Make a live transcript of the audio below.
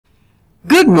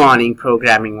Good morning,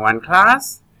 Programming 1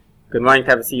 class. Good morning,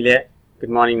 Tabasile. Good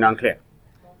morning, Non-Claire.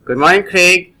 Good morning,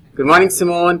 Craig. Good morning,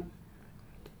 Simone.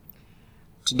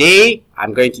 Today,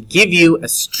 I'm going to give you a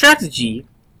strategy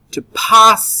to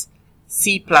pass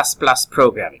C++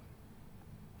 programming.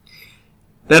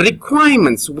 The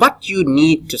requirements, what you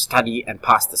need to study and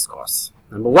pass this course.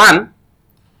 Number one,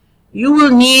 you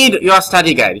will need your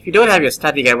study guide. If you don't have your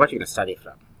study guide, what are you going to study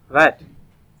from? Right?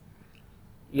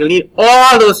 You'll need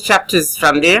all those chapters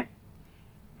from there,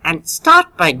 and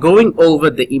start by going over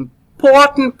the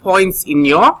important points in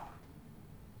your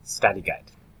study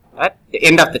guide. Right? The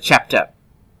end of the chapter.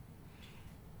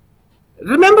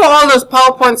 Remember all those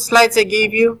PowerPoint slides I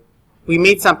gave you? We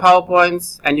made some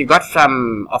PowerPoints and you got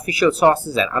from official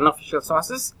sources and unofficial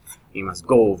sources. You must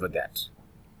go over that.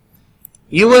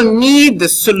 You will need the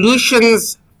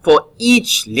solutions for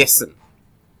each lesson.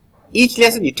 Each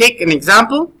lesson, you take an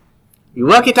example, you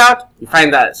work it out, you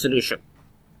find the solution.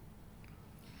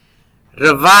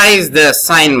 Revise the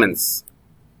assignments.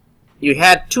 You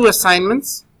had 2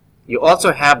 assignments. You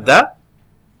also have the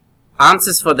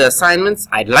answers for the assignments.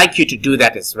 I'd like you to do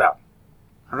that as well.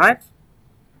 Alright?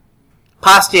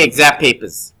 Pass your exam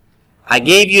papers. I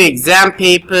gave you exam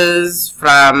papers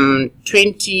from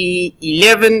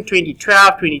 2011,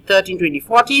 2012, 2013,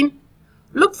 2014.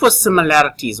 Look for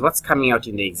similarities. What's coming out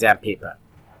in the exam paper?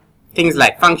 Things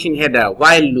like function header,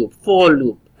 while loop, for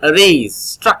loop, arrays,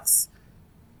 structs.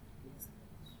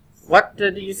 What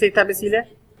did you say, Tabasile?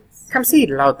 Come say it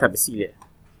loud, Tabasile.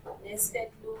 Nested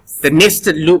loops. The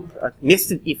nested loop,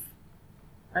 nested if.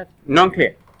 Right?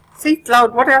 Non-clear. Say it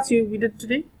loud. What else we did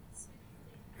today?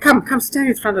 Come stand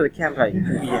in front of the camera.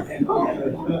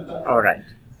 Alright.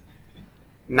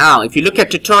 Now, if you look at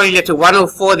tutorial letter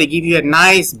 104, they give you a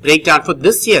nice breakdown for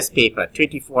this year's paper,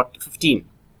 2015.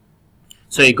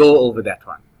 So you go over that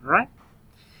one. Alright?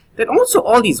 Then also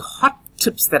all these hot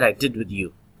tips that I did with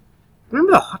you.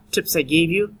 Remember the hot tips I gave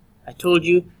you? I told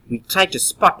you we try to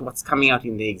spot what's coming out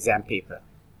in the exam paper.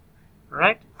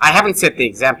 Alright? I haven't set the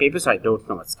exam paper, so I don't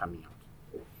know what's coming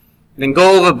out. Then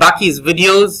go over Bucky's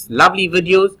videos, lovely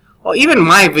videos, or even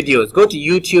my videos. Go to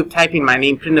YouTube, type in my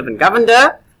name, Prinavin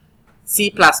Govender,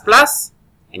 C++,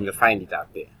 and you'll find it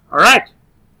out there. Alright?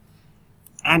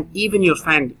 And even you'll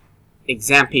find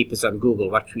exam papers on Google,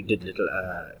 what we did little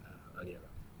earlier.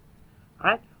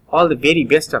 Alright? All the very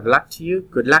best of luck to you.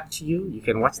 Good luck to you. You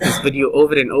can watch this video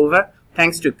over and over.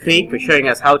 Thanks to Craig for showing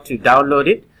us how to download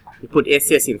it. You put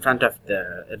SS in front of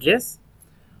the address.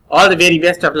 All the very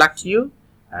best of luck to you.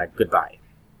 Goodbye.